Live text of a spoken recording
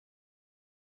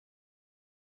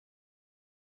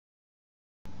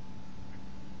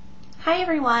Hi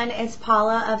everyone, it's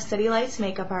Paula of City Lights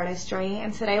Makeup Artistry,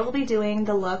 and today we'll be doing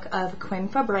the look of Quinn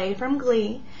Fabray from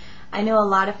Glee. I know a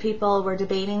lot of people were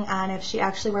debating on if she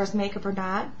actually wears makeup or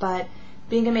not, but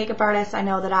being a makeup artist, I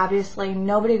know that obviously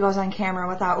nobody goes on camera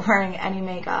without wearing any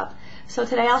makeup. So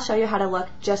today I'll show you how to look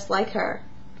just like her,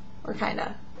 or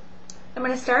kinda. I'm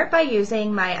going to start by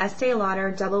using my Estee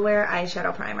Lauder Double Wear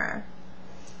Eyeshadow Primer.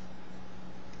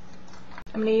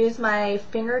 I'm going to use my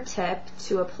fingertip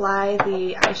to apply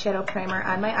the eyeshadow primer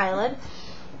on my eyelid.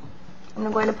 And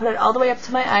I'm going to put it all the way up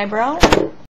to my eyebrow.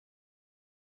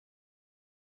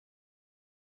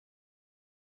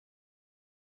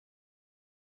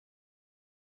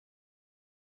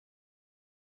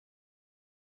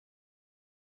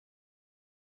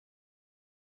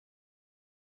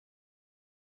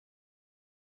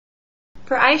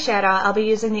 For eyeshadow, I'll be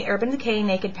using the Urban Decay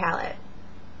Naked palette.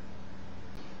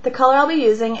 The color I'll be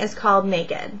using is called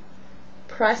Naked.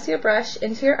 Press your brush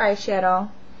into your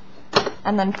eyeshadow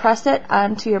and then press it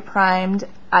onto your primed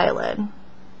eyelid.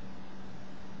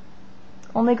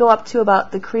 Only go up to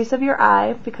about the crease of your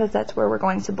eye because that's where we're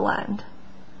going to blend.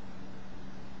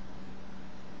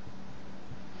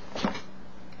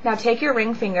 Now take your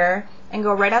ring finger and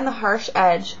go right on the harsh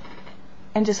edge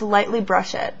and just lightly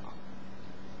brush it.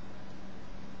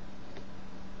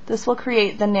 This will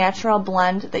create the natural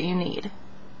blend that you need.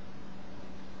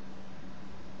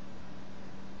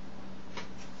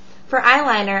 For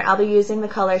eyeliner, I'll be using the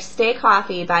color Stay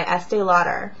Coffee by Estee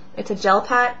Lauder. It's a gel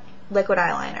pot liquid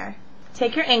eyeliner.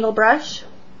 Take your angle brush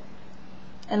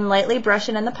and lightly brush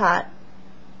it in the pot,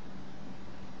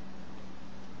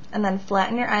 and then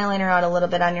flatten your eyeliner out a little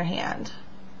bit on your hand.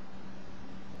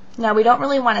 Now we don't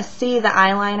really want to see the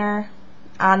eyeliner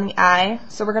on the eye,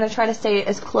 so we're going to try to stay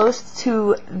as close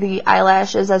to the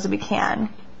eyelashes as we can.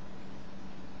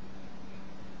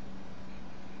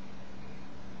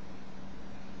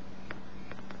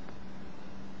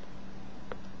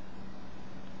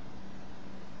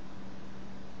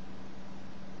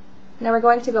 Now we're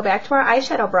going to go back to our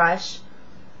eyeshadow brush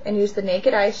and use the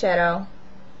Naked eyeshadow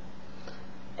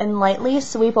and lightly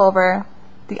sweep over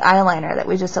the eyeliner that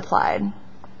we just applied,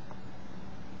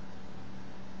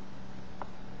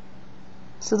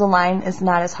 so the line is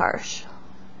not as harsh.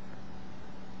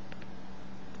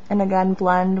 And again,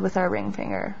 blend with our ring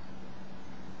finger.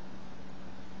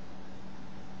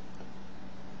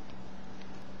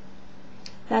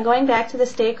 Now going back to the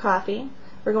Stay Coffee,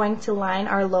 we're going to line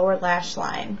our lower lash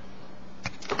line.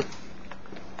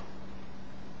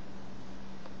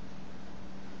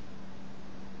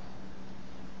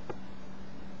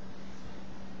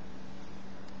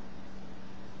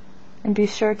 And be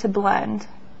sure to blend.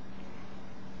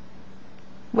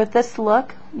 With this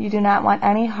look, you do not want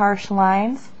any harsh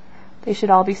lines. They should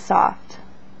all be soft.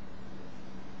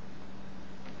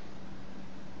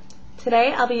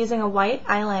 Today I'll be using a white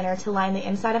eyeliner to line the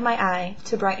inside of my eye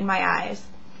to brighten my eyes.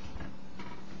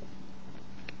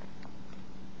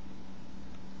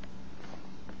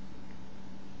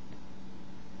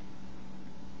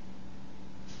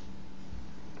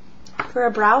 For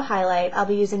a brow highlight, I'll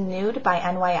be using Nude by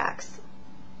NYX.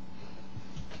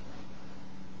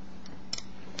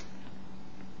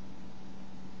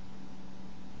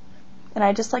 And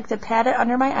I just like to pat it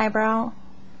under my eyebrow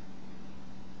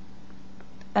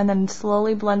and then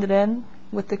slowly blend it in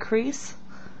with the crease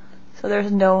so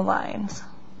there's no lines.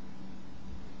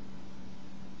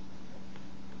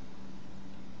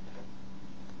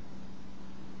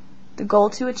 The goal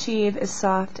to achieve is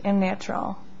soft and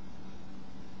natural.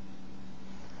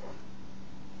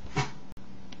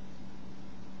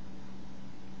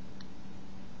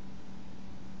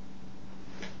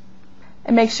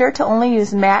 And make sure to only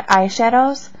use matte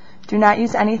eyeshadows. Do not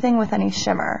use anything with any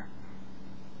shimmer.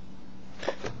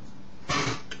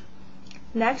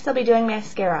 Next, I'll be doing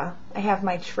mascara. I have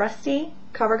my trusty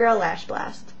CoverGirl Lash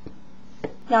Blast.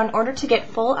 Now, in order to get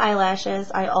full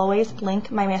eyelashes, I always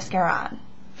blink my mascara on.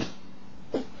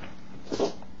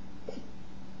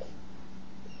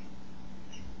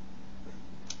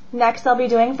 Next, I'll be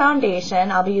doing foundation.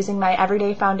 I'll be using my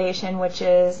everyday foundation, which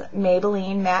is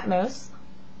Maybelline Matte Mousse.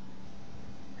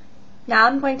 Now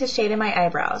I'm going to shade in my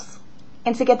eyebrows.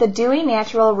 And to get the dewy,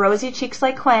 natural, rosy cheeks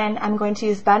like Quinn, I'm going to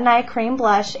use Ben Nye Cream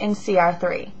Blush in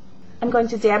CR3. I'm going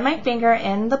to dab my finger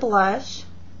in the blush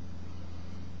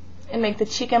and make the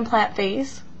cheek implant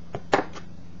face.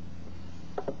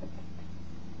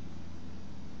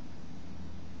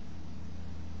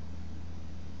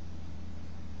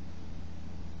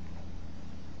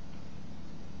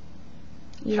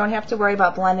 You don't have to worry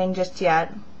about blending just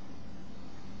yet.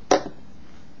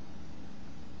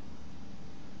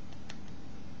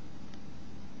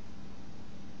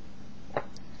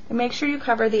 And make sure you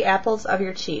cover the apples of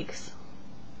your cheeks.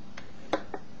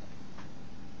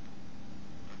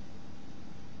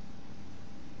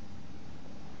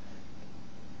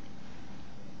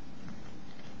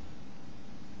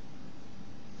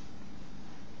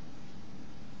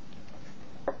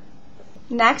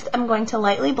 Next, I'm going to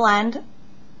lightly blend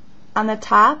on the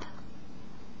top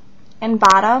and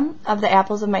bottom of the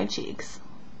apples of my cheeks.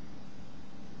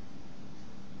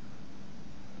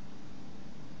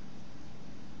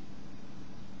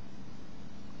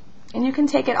 And you can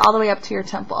take it all the way up to your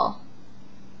temple.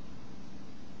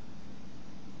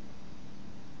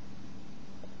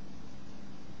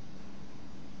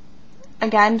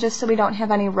 Again, just so we don't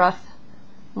have any rough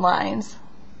lines.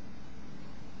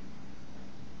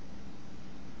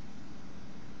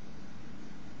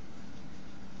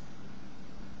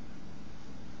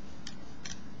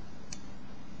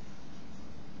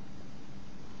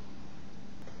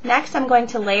 Next, I'm going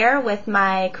to layer with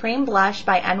my cream blush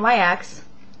by NYX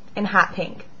in Hot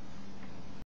Pink.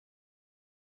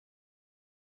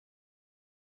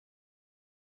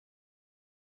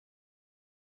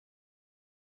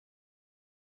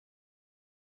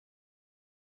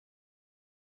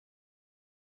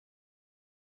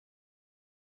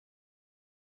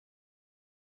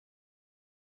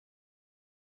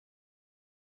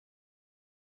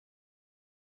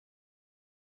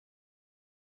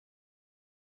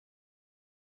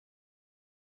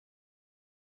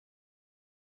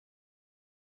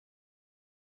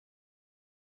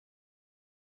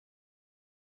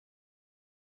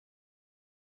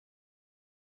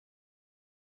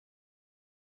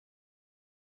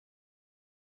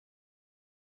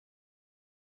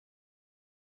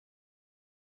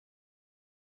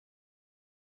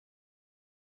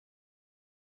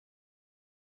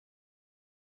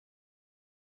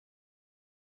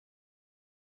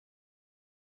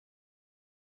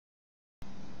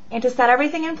 And to set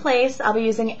everything in place, I'll be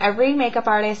using every makeup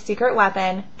artist's secret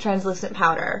weapon, translucent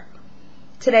powder.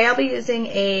 Today I'll be using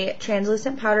a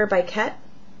translucent powder by Ket.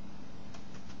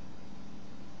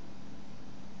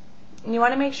 And you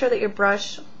want to make sure that your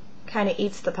brush kind of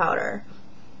eats the powder.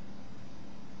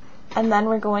 And then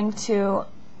we're going to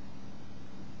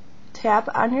tap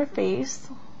on your face.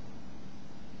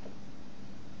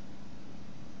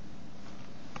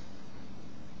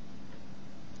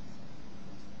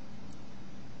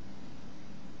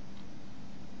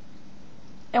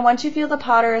 And once you feel the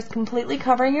powder is completely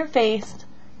covering your face,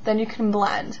 then you can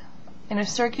blend in a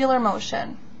circular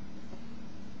motion.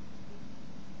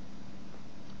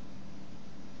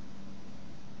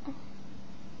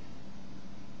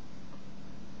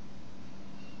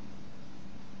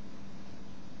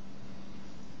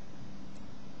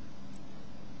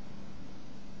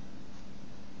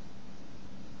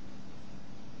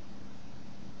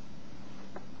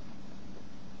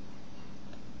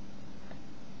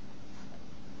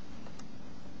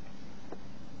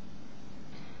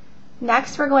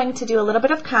 Next, we're going to do a little bit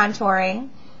of contouring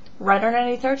right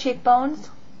underneath our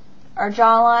cheekbones, our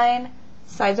jawline,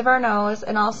 sides of our nose,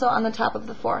 and also on the top of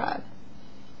the forehead.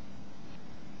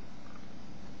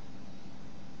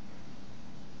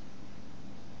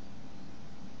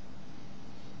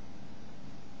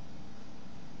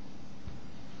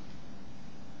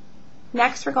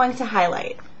 Next, we're going to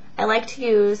highlight. I like to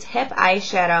use Hip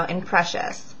eyeshadow in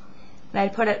Precious. And I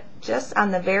put it just on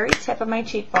the very tip of my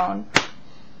cheekbone.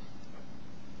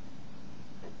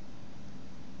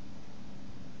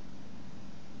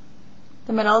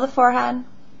 The middle of the forehead,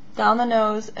 down the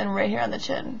nose, and right here on the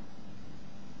chin.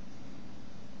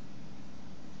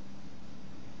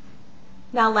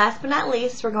 Now last but not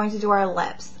least, we're going to do our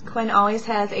lips. Quinn always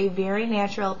has a very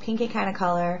natural pinky kind of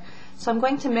color, so I'm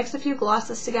going to mix a few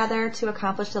glosses together to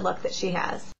accomplish the look that she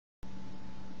has.